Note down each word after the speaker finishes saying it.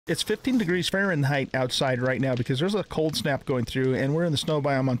It's 15 degrees Fahrenheit outside right now because there's a cold snap going through, and we're in the snow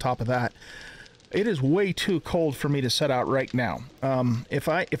biome on top of that. It is way too cold for me to set out right now. If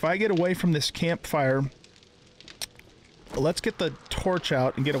I get away from this campfire, let's get the torch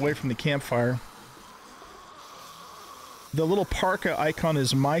out and get away from the campfire. The little parka icon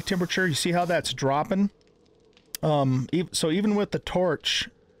is my temperature. You see how that's dropping? So even with the torch,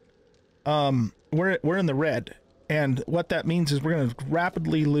 we're in the red. And what that means is we're going to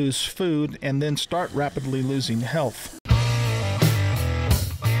rapidly lose food and then start rapidly losing health.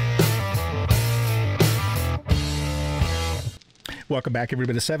 Welcome back,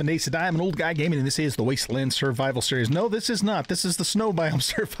 everybody, to 7 Days to Die. I'm an old guy gaming, and this is the Wasteland Survival Series. No, this is not. This is the Snow Biome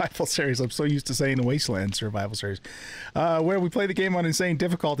Survival Series. I'm so used to saying the Wasteland Survival Series. Where we play the game on insane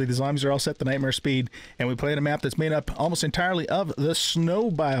difficulty. The zombies are all set to nightmare speed, and we play in a map that's made up almost entirely of the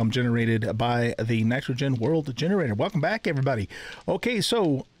snow biome generated by the Nitrogen World Generator. Welcome back, everybody. Okay,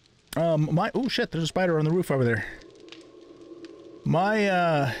 so, oh shit, there's a spider on the roof over there.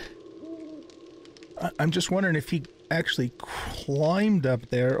 I'm just wondering if he actually climbed up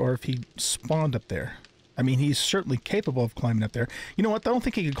there or if he spawned up there. I mean, he's certainly capable of climbing up there. You know what? I don't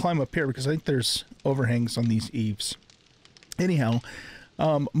think he could climb up here because I think there's overhangs on these eaves. Anyhow,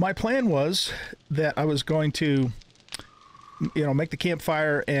 my plan was that I was going to, you know, make the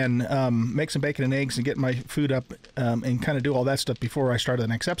campfire and make some bacon and eggs and get my food up and kind of do all that stuff before I started the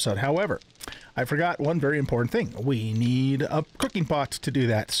next episode. However, I forgot one very important thing. We need a cooking pot to do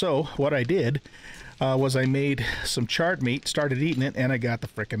that. So what I did was I made some charred meat, started eating it, and I got the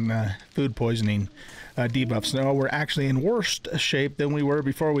frickin' food poisoning debuffs. Now we're actually in worse shape than we were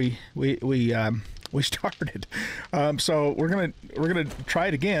before we started. So we're gonna try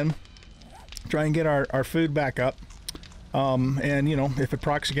it again, try and get our food back up. And you know, if it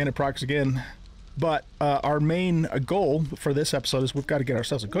procs again, it procs again. But our main goal for this episode is we've got to get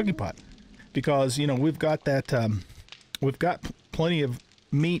ourselves a cooking pot, because you know we've got that we've got plenty of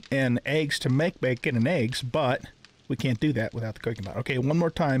meat and eggs to make bacon and eggs, but we can't do that without the cooking pot. Okay, one more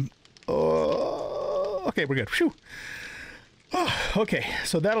time. Okay, we're good. Phew. Okay,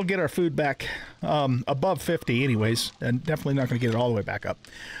 so that'll get our food back above 50 anyways, and definitely not going to get it all the way back up.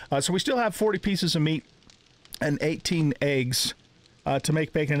 So we still have 40 pieces of meat and 18 eggs to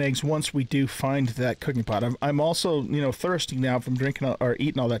make bacon and eggs once we do find that cooking pot. I'm also, you know, thirsty now from drinking or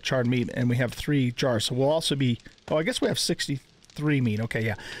eating all that charred meat, and we have 3 jars, so we'll also be, oh, I guess we have 63 meat. Okay,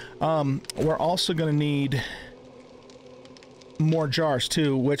 yeah. We're also going to need more jars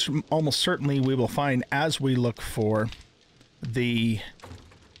too, which almost certainly we will find as we look for the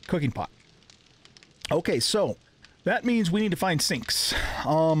cooking pot. Okay, so that means we need to find sinks.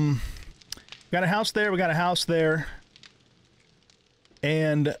 We got a house there, we got a house there,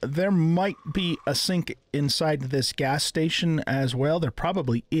 and there might be a sink inside this gas station as well. There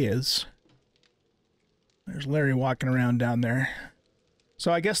probably is. There's Larry walking around down there.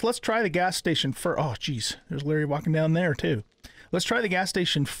 So I guess let's try the gas station first. Oh, geez. There's Larry walking down there, too. Let's try the gas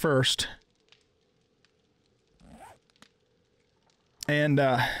station first. And,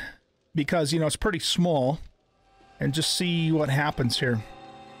 because, you know, it's pretty small. And just see what happens here.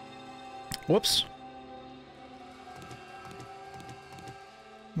 Whoops.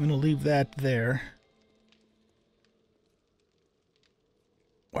 I'm going to leave that there.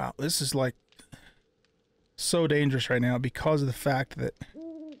 Wow, this is like so dangerous right now because of the fact that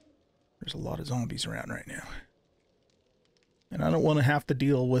there's a lot of zombies around right now. And I don't want to have to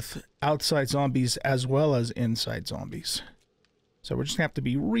deal with outside zombies as well as inside zombies. So we're just going to have to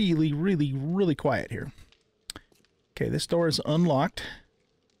be really, really, really quiet here. Okay, this door is unlocked.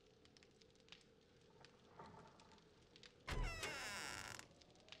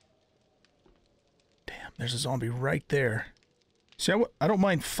 Damn, there's a zombie right there. See, I don't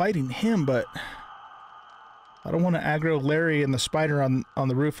mind fighting him, but I don't want to aggro Larry and the spider on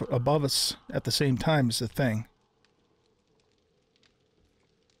the roof above us at the same time is the thing.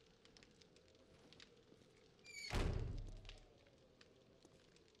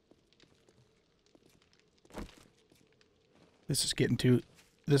 This is getting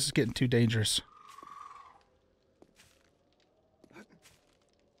too dangerous.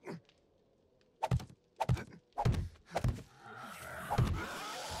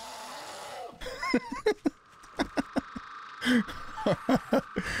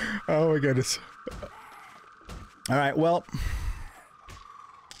 Oh my goodness. All right, well,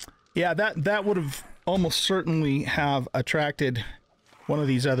 yeah, that would have almost certainly have attracted one of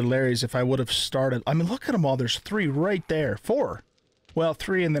these other Larrys if I would have started. I mean, look at them all. There's 3 right there. 4. Well,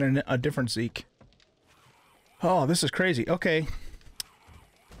 3 and then a different Zeke. Oh, this is crazy. Okay.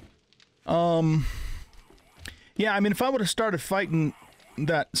 Yeah, I mean, if I would have started fighting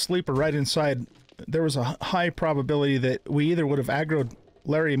that sleeper right inside, there was a high probability that we either would have aggroed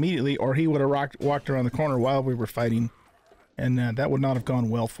Larry immediately, or he would have walked around the corner while we were fighting, and that would not have gone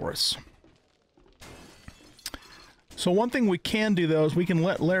well for us. So one thing we can do, though, is we can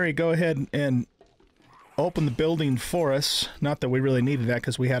let Larry go ahead and open the building for us. Not that we really needed that,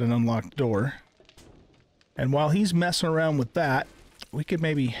 because we had an unlocked door. And while he's messing around with that, we could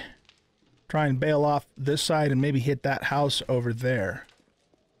maybe try and bail off this side and maybe hit that house over there.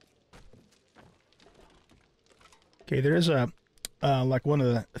 Okay, there is a like one of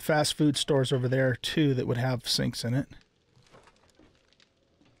the fast food stores over there too that would have sinks in it.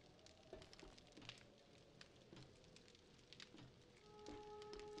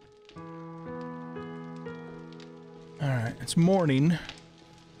 All right, it's morning.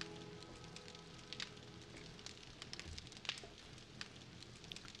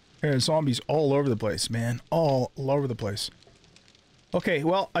 There's zombies all over the place, man. All over the place. Okay,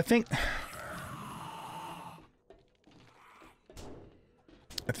 well, I think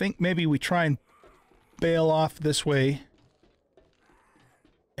maybe we try and bail off this way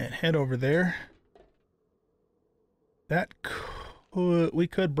and head over there. That could, we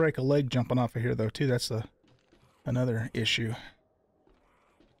could break a leg jumping off of here, though, too. That's another issue.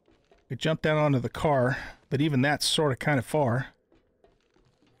 We jump down onto the car, but even that's sort of kind of far.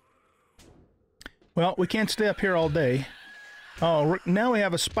 Well, we can't stay up here all day. Oh, now we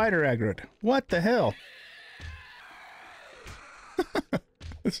have a spider aggroed. What the hell?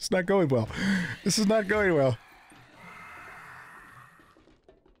 This is not going well. This is not going well.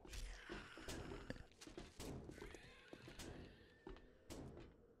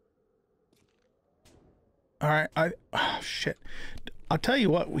 All right, oh, shit. I'll tell you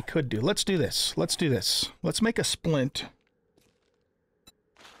what we could do. Let's do this. Let's do this. Let's make a splint.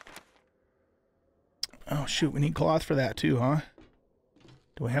 Oh, shoot, we need cloth for that too, huh?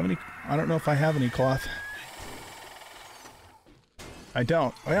 Do we have any? I don't know if I have any cloth. I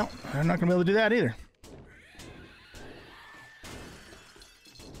don't. Well, I'm not going to be able to do that either.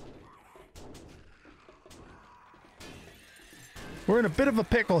 We're in a bit of a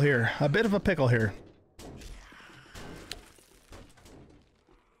pickle here. A bit of a pickle here.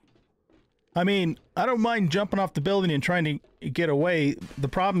 I mean, I don't mind jumping off the building and trying to get away. The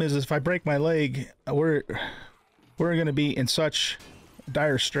problem is if I break my leg, we're going to be in such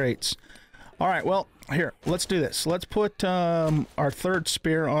dire straits. All right, well, here, let's do this. Let's put our third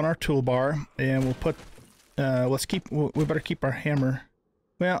spear on our toolbar, and we'll put, we better keep our hammer.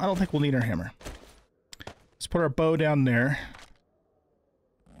 Well, I don't think we'll need our hammer. Let's put our bow down there.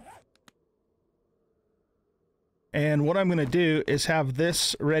 And what I'm going to do is have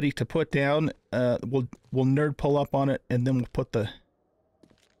this ready to put down. We'll nerd pull up on it, and then we'll put the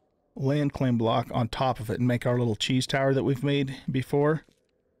land claim block on top of it and make our little cheese tower that we've made before.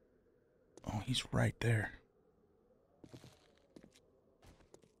 Oh, he's right there.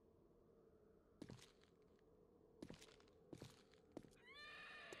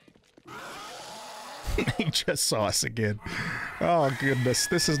 He just saw us again. Oh, goodness.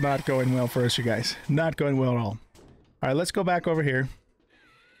 This is not going well for us, you guys. Not going well at all. All right, let's go back over here.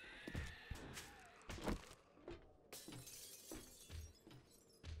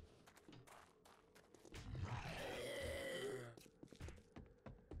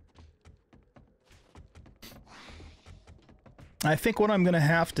 I think what I'm going to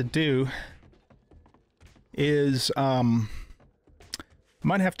have to do is, I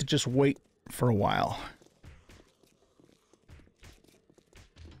might have to just wait for a while.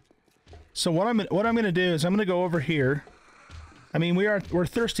 So what I'm going to do is I'm going to go over here. I mean, we're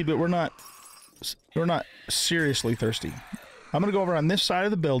thirsty, but we're not seriously thirsty. I'm going to go over on this side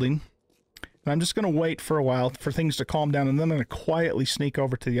of the building, and I'm just going to wait for a while for things to calm down, and then I'm going to quietly sneak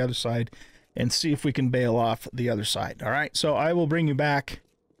over to the other side and see if we can bail off the other side. All right, so I will bring you back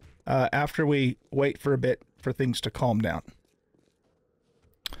after we wait for a bit for things to calm down.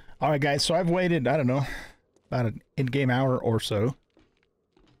 All right, guys, so I've waited, I don't know, about an in-game hour or so,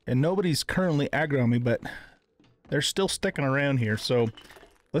 and nobody's currently aggroing me, but they're still sticking around here, so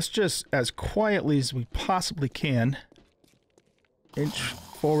let's just, as quietly as we possibly can, inch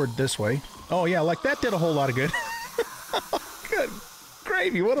forward this way. Oh, yeah, like that did a whole lot of good. Good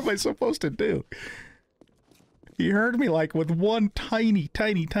gravy, what am I supposed to do? He heard me like with one tiny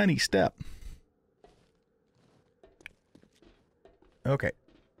step. Okay.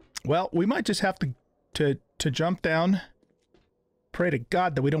 Well, we might just have to jump down, pray to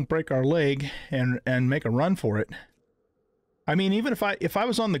God that we don't break our leg, and make a run for it. I mean, even if I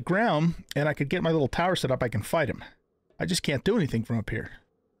was on the ground and I could get my little tower set up, I can fight him. I just can't do anything from up here.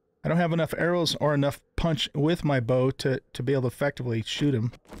 I don't have enough arrows or enough punch with my bow to be able to effectively shoot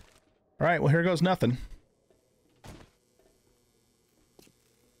him. All right, well, here goes nothing.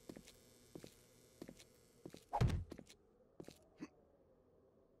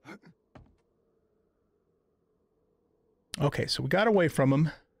 Okay, so we got away from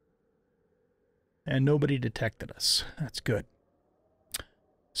him, and nobody detected us. That's good.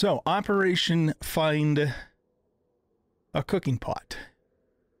 So, Operation Find a Cooking Pot.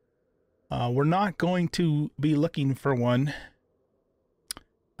 We're not going to be looking for one.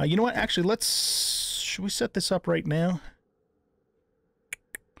 You know what? Actually, should we set this up right now?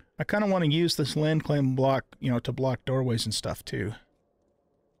 I kind of want to use this land claim block, you know, to block doorways and stuff too.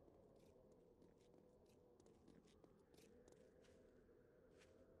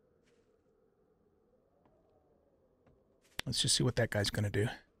 Let's just see what that guy's going to do.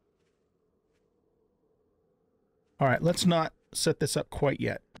 All right, let's not set this up quite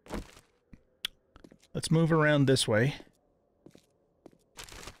yet. Let's move around this way.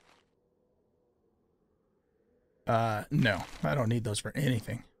 No, I don't need those for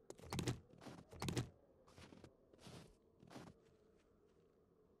anything.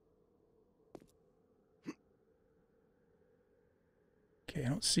 Okay, I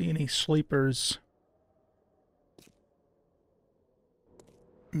don't see any sleepers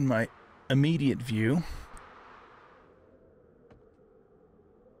in my immediate view.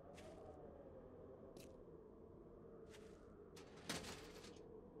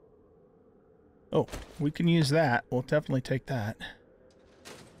 Oh, we can use that. We'll definitely take that.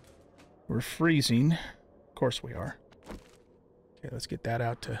 We're freezing. Of course we are. Okay, let's get that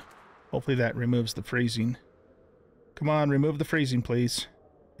out to... Hopefully that removes the freezing. Come on, remove the freezing, please.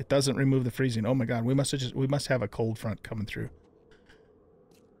 It doesn't remove the freezing. Oh my god, we must have a cold front coming through.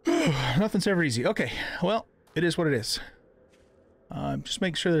 Nothing's ever easy. Okay, well, it is what it is. Just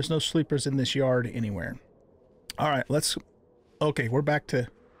make sure there's no sleepers in this yard anywhere. Alright, let's... Okay, we're back to...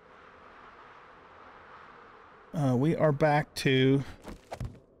 we are back to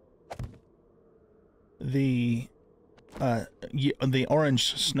the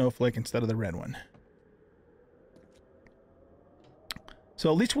orange snowflake instead of the red one.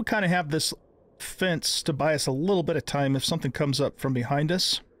 So at least we kind of have this fence to buy us a little bit of time if something comes up from behind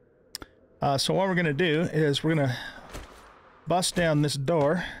us. So what we're going to do is we're going to bust down this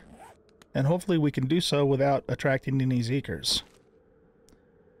door, and hopefully we can do so without attracting any Zeekers.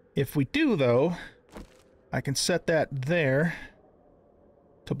 If we do, though, I can set that there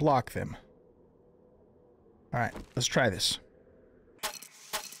to block them. Alright, let's try this.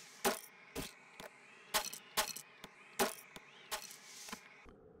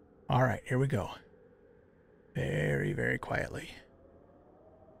 Alright, here we go. Very, very quietly.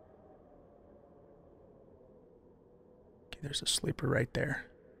 Okay, there's a sleeper right there.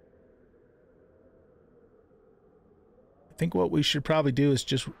 I think what we should probably do is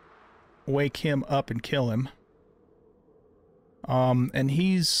just wake him up and kill him. And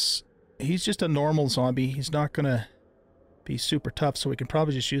he's just a normal zombie. He's not gonna be super tough, so we can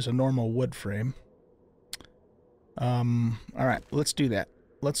probably just use a normal wood frame. Alright, let's do that.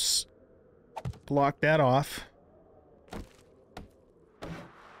 Let's block that off.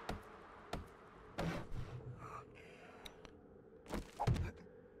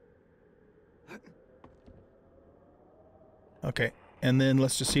 Okay, and then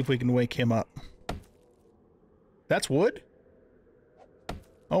let's just see if we can wake him up. That's wood?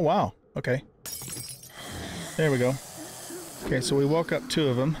 Oh, wow. Okay. There we go. Okay, so we woke up two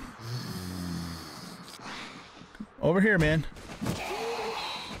of them. Over here, man.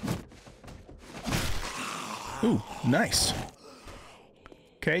 Ooh, nice.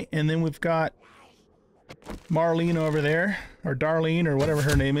 Okay, and then we've got Marlene over there, or Darlene, or whatever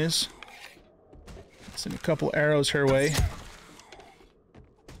her name is. Send a couple arrows her way.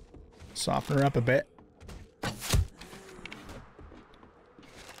 Soften her up a bit.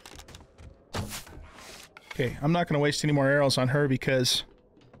 Okay, I'm not going to waste any more arrows on her because...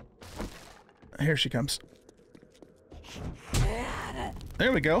 Here she comes.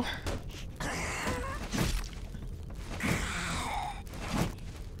 There we go.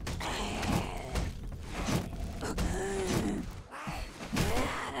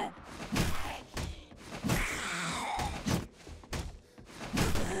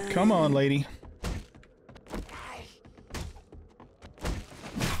 Come on, lady.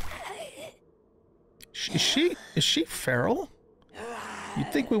 Is she feral?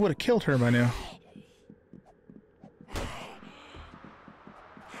 You'd think we would have killed her by now. I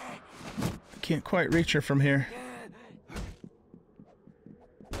can't quite reach her from here.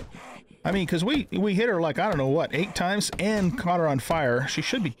 I mean, because we hit her like, I don't know what, 8 times and caught her on fire. She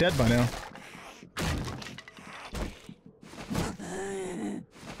should be dead by now.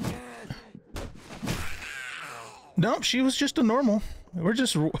 Nope, she was just a normal. We're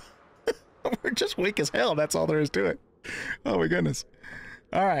just we're just weak as hell. That's all there is to it. Oh my goodness.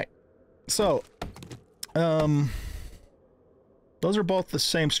 All right. So, those are both the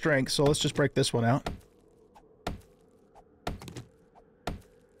same strength. So let's just break this one out.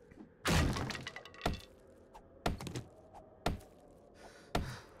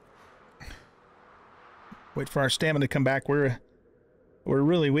 Wait for our stamina to come back. We're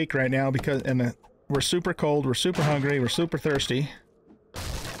really weak right now because we're super cold, we're super hungry, we're super thirsty.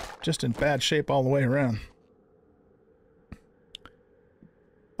 Just in bad shape all the way around.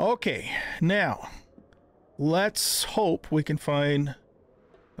 Okay, now let's hope we can find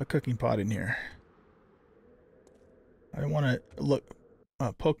a cooking pot in here. I want to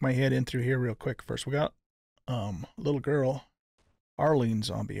poke my head in through here real quick first. We got little girl Arlene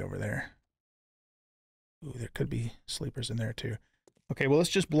zombie over there. Ooh, there could be sleepers in there too. Okay, well, let's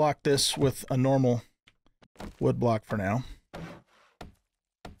just block this with a normal wood block for now.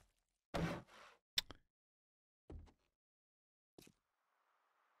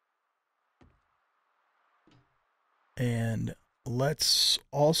 And let's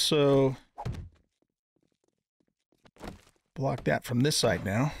also block that from this side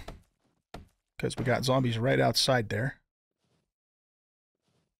now, because we got zombies right outside there.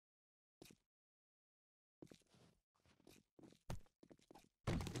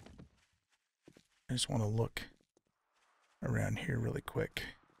 I just want to look around here really quick.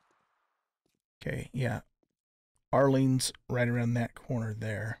 Okay, yeah. Arlene's right around that corner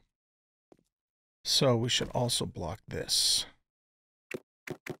there. So we should also block this.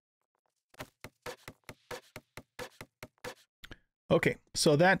 Okay,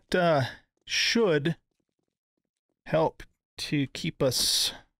 so that should help to keep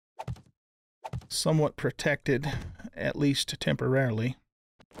us somewhat protected, at least temporarily.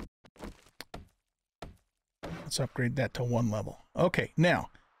 Let's upgrade that to 1 level. Okay, now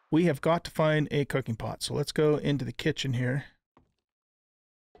we have got to find a cooking pot. So let's go into the kitchen here.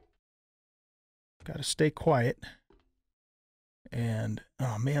 Got to stay quiet. And,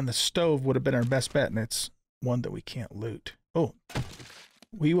 oh man, the stove would have been our best bet, and it's one that we can't loot. Oh,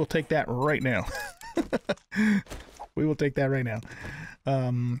 we will take that right now. We will take that right now.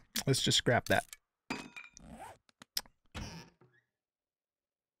 Let's just scrap that.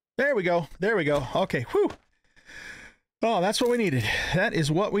 There we go. There we go. Okay, whew. Oh, that's what we needed. That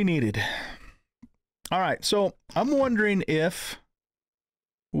is what we needed. All right, so I'm wondering if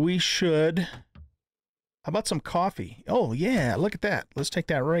we should... How about some coffee? Oh, yeah, look at that. Let's take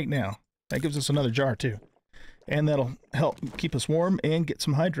that right now. That gives us another jar, too. And that'll help keep us warm and get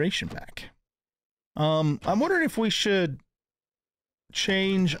some hydration back. I'm wondering if we should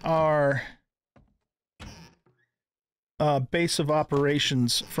change our base of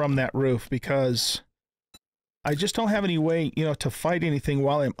operations from that roof, because I just don't have any way, you know, to fight anything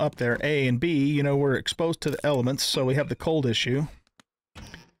while I'm up there. A, and B, you know, we're exposed to the elements, so we have the cold issue.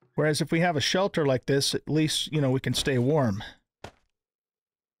 Whereas if we have a shelter like this, at least, you know, we can stay warm.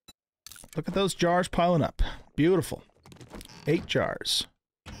 Look at those jars piling up. Beautiful. 8 jars.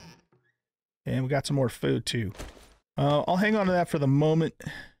 And we got some more food, too. I'll hang on to that for the moment.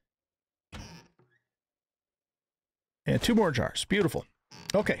 And 2 more jars. Beautiful.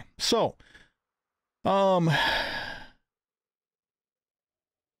 Okay, so...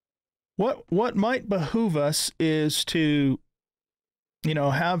 what might behoove us is to, you know,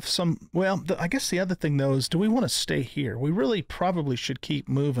 have some, well, I guess the other thing though is, do we want to stay here? We really probably should keep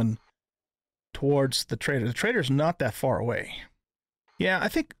moving towards the trader. The trader's not that far away. Yeah, I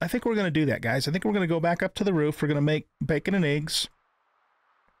think we're going to do that, guys. I think we're going to go back up to the roof. We're going to make bacon and eggs.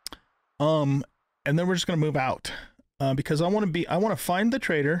 And then we're just going to move out. Because I want to find the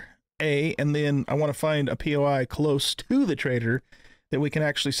trader, A, and then I want to find a POI close to the trader that we can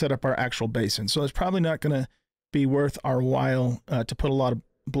actually set up our actual base in. So it's probably not going to be worth our while to put a lot of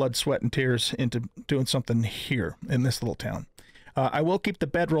blood, sweat, and tears into doing something here in this little town. I will keep the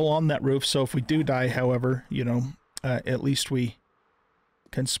bedroll on that roof, so if we do die, however, you know, at least we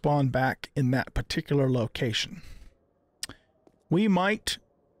can spawn back in that particular location. We might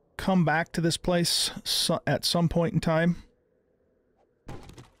come back to this place at some point in time.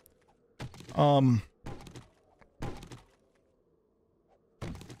 And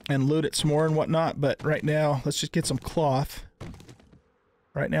loot it some more and whatnot, but right now, let's just get some cloth.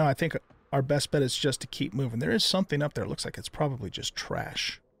 Right now, I think our best bet is just to keep moving. There is something up there. It looks like it's probably just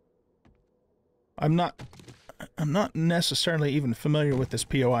trash. I'm not necessarily even familiar with this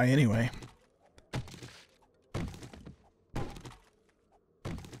POI anyway.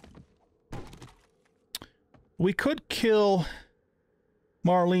 We could kill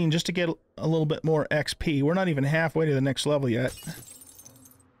Marlene just to get a little bit more XP. We're not even halfway to the next level yet.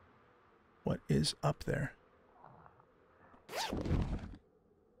 What is up there?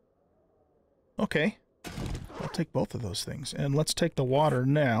 Okay. I'll take both of those things. And let's take the water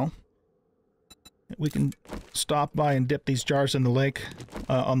now. We can stop by and dip these jars in the lake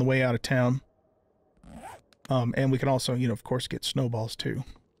on the way out of town. And we can also, you know, of course, get snowballs too.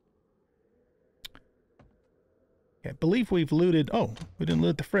 I believe we've looted... Oh, we didn't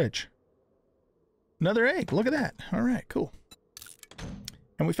loot the fridge. Another egg. Look at that. All right, cool.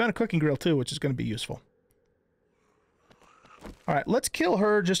 And we found a cooking grill too, which is going to be useful. All right, let's kill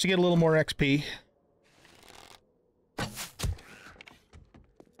her just to get a little more XP.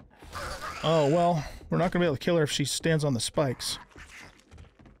 Oh, well, we're not going to be able to kill her if she stands on the spikes.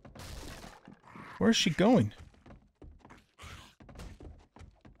 Where's she going?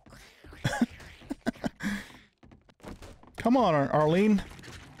 Come on, Arlene.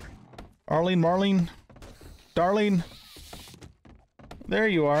 Arlene, Marlene. Darlene. There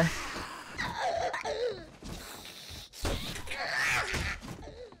you are.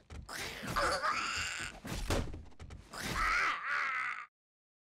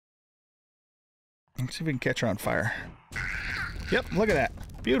 Let's see if we can catch her on fire. Yep, look at that.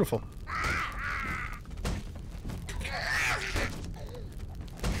 Beautiful.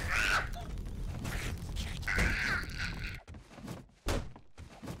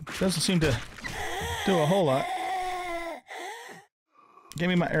 Doesn't seem to do a whole lot. Give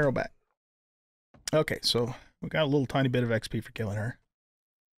me my arrow back. Okay, so we got a little tiny bit of XP for killing her.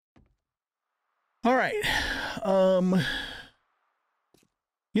 All right.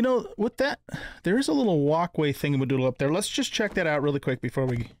 You know, with that, there is a little walkway thingamadoodle up there. Let's just check that out really quick before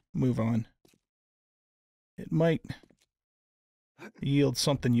we move on. It might yield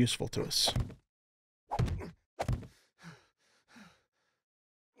something useful to us.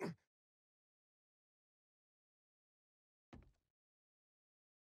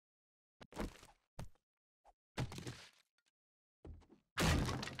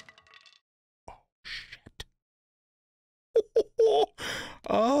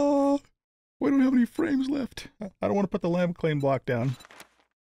 Oh, we don't have any frames left. I don't want to put the lamp claim block down.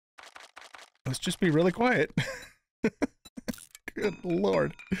 Let's just be really quiet. Good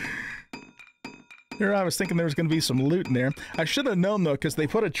Lord. Here I was thinking there was going to be some loot in there. I should have known though, because they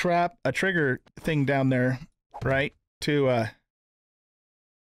put a trigger thing down there, right? To,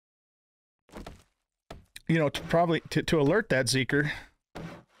 you know, to alert that Zeeker.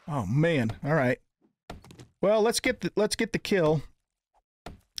 Oh man. All right. Well, let's get the kill.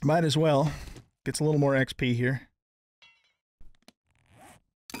 Might as well. Gets a little more XP here.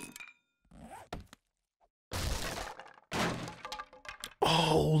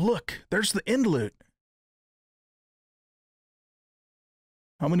 Oh, look. There's the end loot.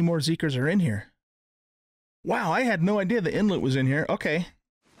 How many more Zeekers are in here? Wow, I had no idea the end loot was in here. Okay.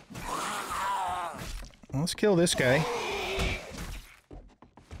 Let's kill this guy.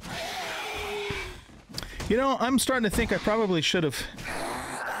 You know, I'm starting to think I probably should have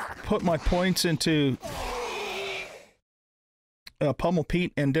put my points into Pummel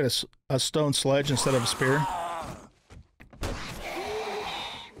Pete and did a stone sledge instead of a spear.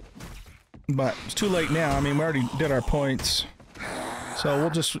 But it's too late now. I mean, we already did our points. So we'll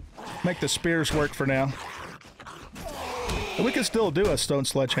just make the spears work for now. And we can still do a stone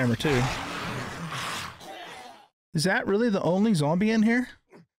sledgehammer too. Is that really the only zombie in here?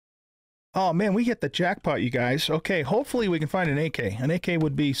 Oh man, we hit the jackpot, you guys. Okay, hopefully we can find an AK. An AK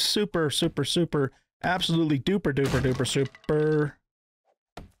would be super, super, super, absolutely duper, duper, duper, super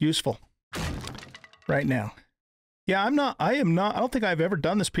useful right now. Yeah, I don't think I've ever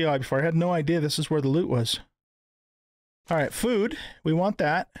done this PI before. I had no idea this is where the loot was. All right, food. We want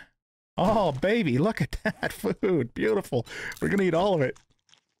that. Oh, baby, look at that food. Beautiful. We're going to eat all of it.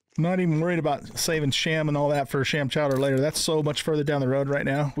 I'm not even worried about saving sham and all that for sham chowder later. That's so much further down the road right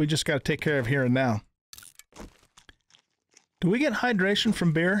now. We just got to take care of here and now. Do we get hydration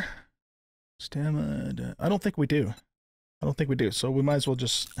from beer? Stamina. I don't think we do. I don't think we do. So we might as well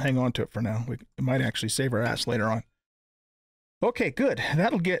just hang on to it for now. It might actually save our ass later on. Okay, good.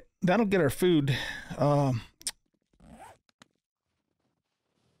 That'll get our food. I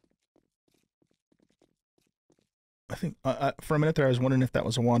think for a minute there I was wondering if that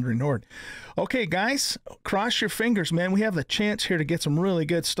was a wandering horde. Okay, guys, cross your fingers, man. We have the chance here to get some really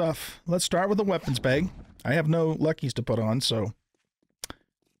good stuff. Let's start with the weapons bag. I have no luckies to put on, so.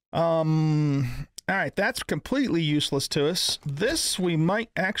 All right, that's completely useless to us. This we might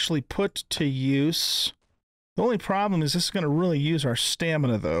actually put to use. The only problem is this is going to really use our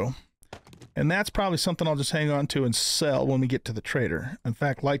stamina, though. And that's probably something I'll just hang on to and sell when we get to the trader. In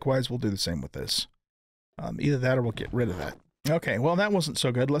fact, likewise, we'll do the same with this. Either that or we'll get rid of that. Okay, well, that wasn't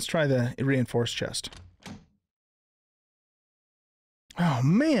so good. Let's try the reinforced chest. Oh,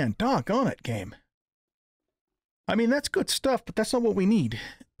 man, doggone it, game. I mean, that's good stuff, but that's not what we need.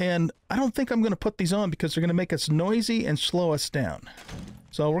 And I don't think I'm going to put these on because they're going to make us noisy and slow us down.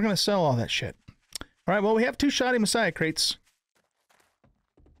 So we're going to sell all that shit. All right, well, we have 2 Shoddy Messiah crates.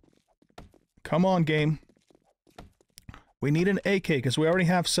 Come on, game. We need an AK because we already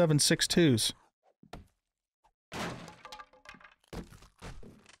have 7.62s.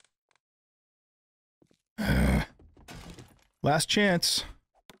 Last chance.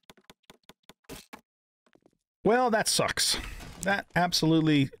 Well, that sucks. That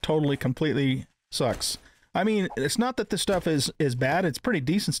absolutely, totally, completely sucks. I mean, it's not that this stuff is bad. It's pretty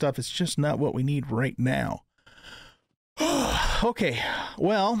decent stuff. It's just not what we need right now. Okay,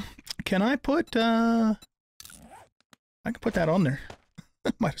 well, can I put, I can put that on there.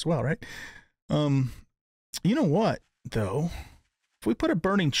 Might as well, right? You know what, though? If we put a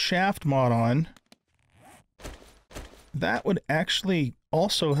burning shaft mod on, that would actually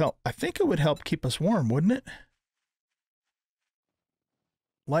also help. I think it would help keep us warm, wouldn't it?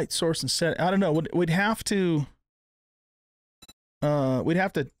 Light source and set. I don't know. We'd have to. We'd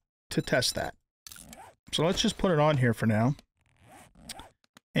have to test that. So let's just put it on here for now.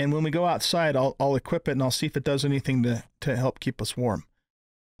 And when we go outside, I'll equip it and I'll see if it does anything to help keep us warm.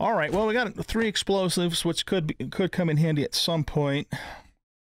 All right. Well, we got 3 explosives, which could come in handy at some point.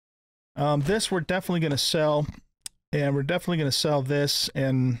 This we're definitely going to sell. And we're definitely going to sell this,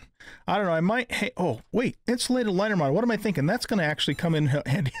 and I don't know, I might, hey, oh, wait, insulated liner mod, what am I thinking? That's going to actually come in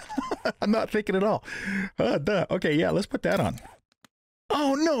handy. I'm not thinking at all. Duh. Okay, yeah, let's put that on.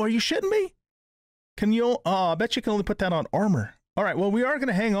 Oh, no, are you shitting me? Can you, I bet you can only put that on armor. All right, well, we are going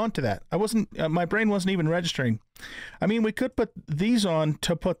to hang on to that. I wasn't, my brain wasn't even registering. I mean, we could put these on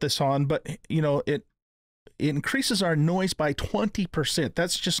to put this on, but, you know, it increases our noise by 20%.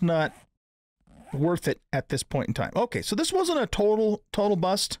 That's just not worth it at this point in time. Okay, so this wasn't a total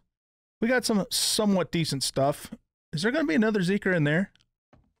bust. We got some somewhat decent stuff. Is there going to be another Zeeker in there?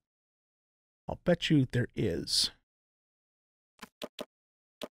 I'll bet you there is.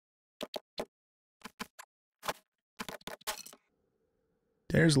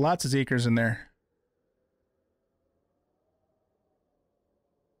 There's lots of Zeekers in there.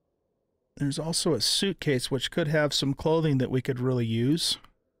 There's also a suitcase which could have some clothing that we could really use.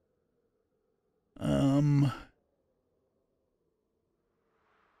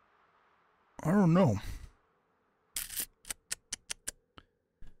 I don't know.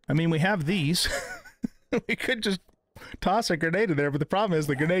 I mean, we have these. We could just toss a grenade in there, but the problem is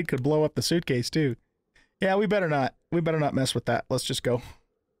the grenade could blow up the suitcase too. Yeah, we better not. We better not mess with that. Let's just go.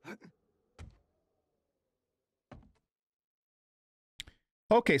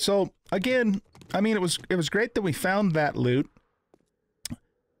 Okay, so again, I mean, it was great that we found that loot.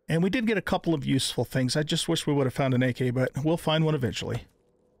 And we did get a couple of useful things. I just wish we would have found an AK, but we'll find one eventually.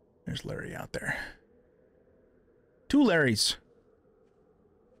 There's Larry out there. 2 Larrys.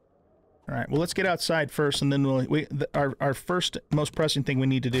 All right, well, let's get outside first, and then our first most pressing thing we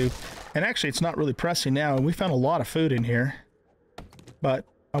need to do, and actually it's not really pressing now. We found a lot of food in here, but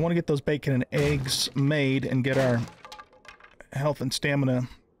I want to get those bacon and eggs made and get our health and stamina.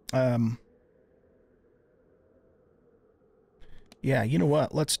 Yeah, you know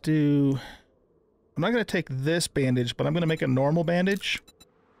what? Let's do... I'm not going to take this bandage, but I'm going to make a normal bandage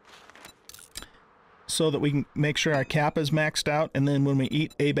so that we can make sure our cap is maxed out, and then when we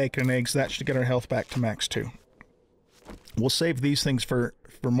eat a bacon and eggs, that should get our health back to max too. We'll save these things for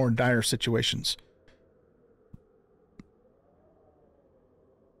more dire situations.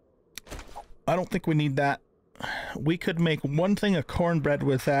 I don't think we need that. We could make one thing of cornbread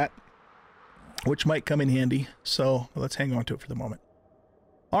with that, which might come in handy, so let's hang on to it for the moment.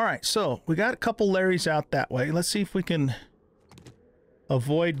 All right, so we got a couple Larrys out that way. Let's see if we can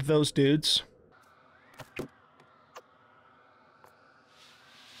avoid those dudes.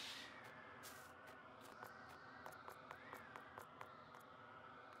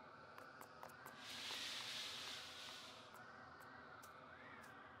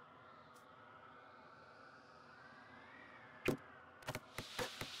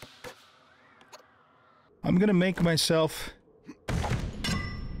 I'm gonna make myself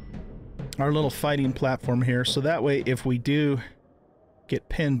our little fighting platform here, so that way if we do get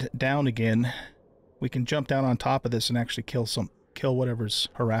pinned down again, we can jump down on top of this and actually kill whatever's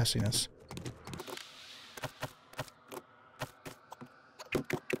harassing us.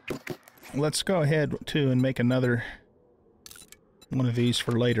 Let's go ahead too and make another one of these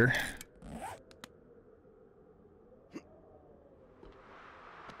for later.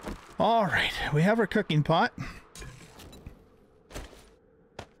 All right, we have our cooking pot.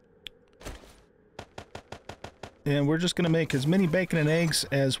 And we're just going to make as many bacon and eggs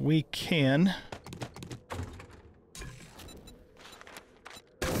as we can.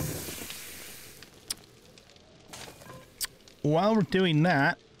 While we're doing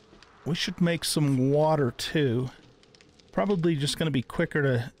that, we should make some water too. Probably just going to be quicker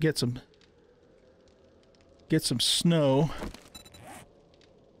to get some snow.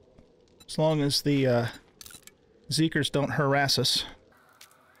 As long as the Zeekers don't harass us.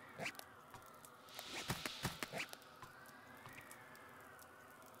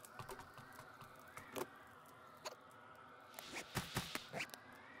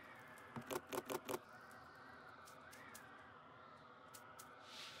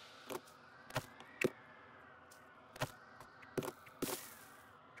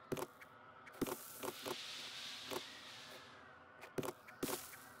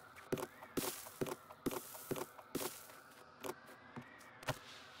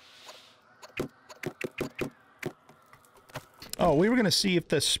 Oh, we were going to see if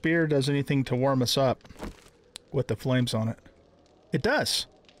the spear does anything to warm us up with the flames on it. It does.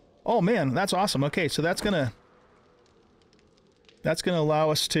 Oh man, that's awesome. Okay, so that's gonna allow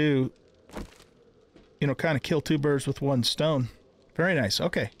us to, you know, kind of kill two birds with one stone. Very nice.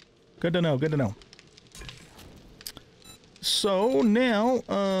 Okay, good to know. Good to know. So now,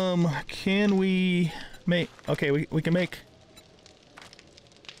 can we make? Okay, we can make.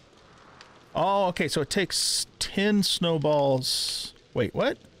 Oh, okay. So it takes 10 snowballs. Wait,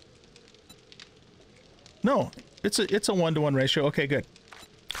 what? No, it's a 1-to-1 ratio. Okay, good.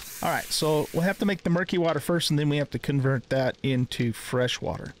 All right, so we'll have to make the murky water first, and then we have to convert that into fresh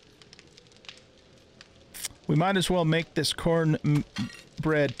water. We might as well make this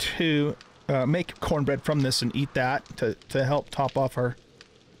cornbread too. Make cornbread from this and eat that to help top off our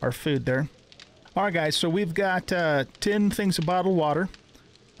food there. All right, guys. So we've got 10 things of bottled water.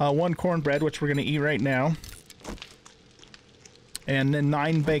 1 cornbread, which we're going to eat right now, and then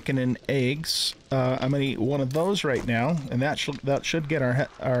 9 bacon and eggs. I'm going to eat one of those right now, and that should get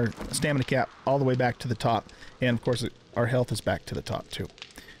our stamina cap all the way back to the top, and of course our health is back to the top too.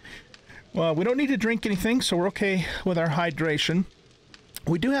 Well, we don't need to drink anything, so we're okay with our hydration.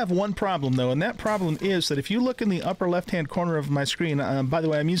 We do have one problem though, and that problem is that if you look in the upper left-hand corner of my screen, by the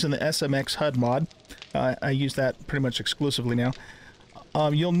way, I'm using the SMX HUD mod. I use that pretty much exclusively now.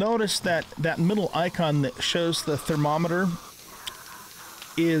 You'll notice that that middle icon that shows the thermometer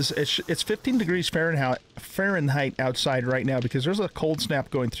it's 15 degrees Fahrenheit outside right now because there's a cold snap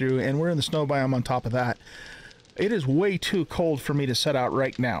going through, and we're in the snow biome on top of that. It is way too cold for me to set out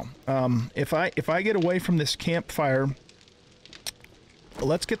right now. If I get away from this campfire,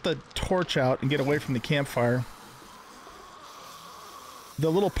 let's get the torch out and get away from the campfire.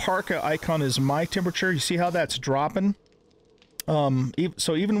 The little parka icon is my temperature. You see how that's dropping?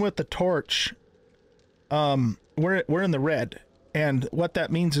 So even with the torch, we're in the red, and what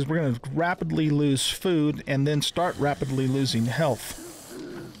that means is we're going to rapidly lose food and then start rapidly losing health.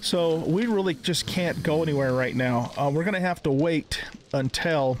 So we really just can't go anywhere right now. We're going to have to wait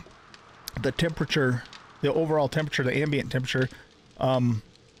until the temperature, the overall temperature, the ambient temperature,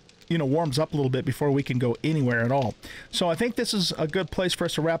 you know, warms up a little bit before we can go anywhere at all. So I think this is a good place for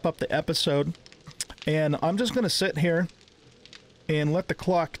us to wrap up the episode, and I'm just going to sit here and let the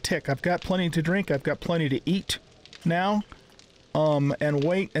clock tick. I've got plenty to drink, I've got plenty to eat now, and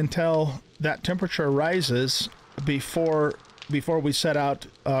wait until that temperature rises before we set out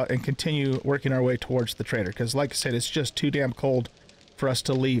and continue working our way towards the trader, because like I said, it's just too damn cold for us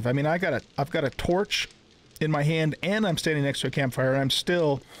to leave. I mean, I've got a torch in my hand, and I'm standing next to a campfire, and I'm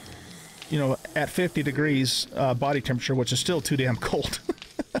still, you know, at 50 degrees body temperature, which is still too damn cold.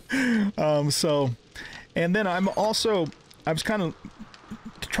 So, and then I was kind of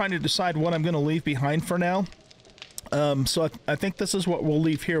trying to decide what I'm going to leave behind for now. So I think this is what we'll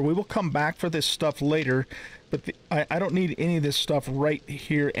leave here. We will come back for this stuff later, but I don't need any of this stuff right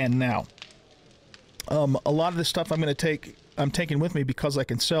here and now. A lot of this stuff I'm taking with me because I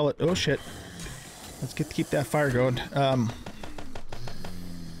can sell it. Oh shit. Let's keep that fire going.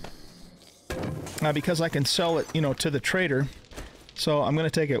 Because I can sell it, you know, to the trader. So I'm going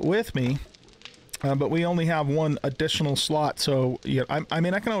to take it with me. But we only have one additional slot, so yeah, I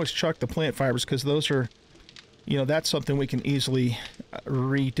mean, I can always chuck the plant fibers because those are, you know, that's something we can easily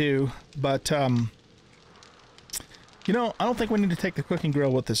redo. But you know, I don't think we need to take the cooking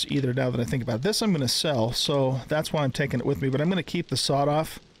grill with us either. Now that I think about it, this I'm going to sell, so that's why I'm taking it with me. But I'm going to keep the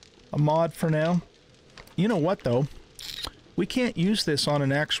sawed-off mod for now. You know what though? We can't use this on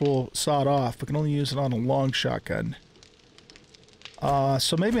an actual sawed-off. We can only use it on a long shotgun.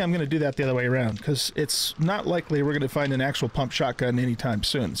 So maybe I'm going to do that the other way around, because it's not likely we're going to find an actual pump shotgun anytime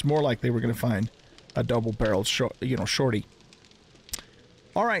soon. It's more likely we're going to find a double-barreled, shorty.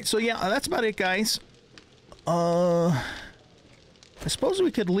 All right, so yeah, that's about it, guys. I suppose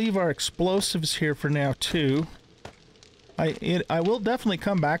we could leave our explosives here for now too. I will definitely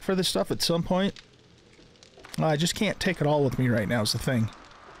come back for this stuff at some point. I just can't take it all with me right now is the thing.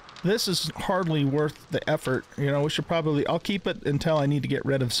 This is hardly worth the effort. You know, we should probably... I'll keep it until I need to get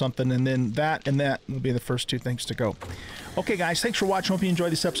rid of something, and then that and that will be the first two things to go. Okay, guys, thanks for watching. Hope you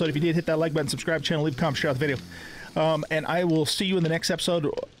enjoyed this episode. If you did, hit that like button, subscribe to the channel, leave a comment, share out the video. And I will see you in the next episode,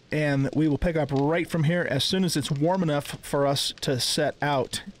 and we will pick up right from here as soon as it's warm enough for us to set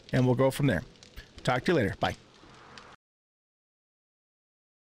out, and we'll go from there. Talk to you later. Bye.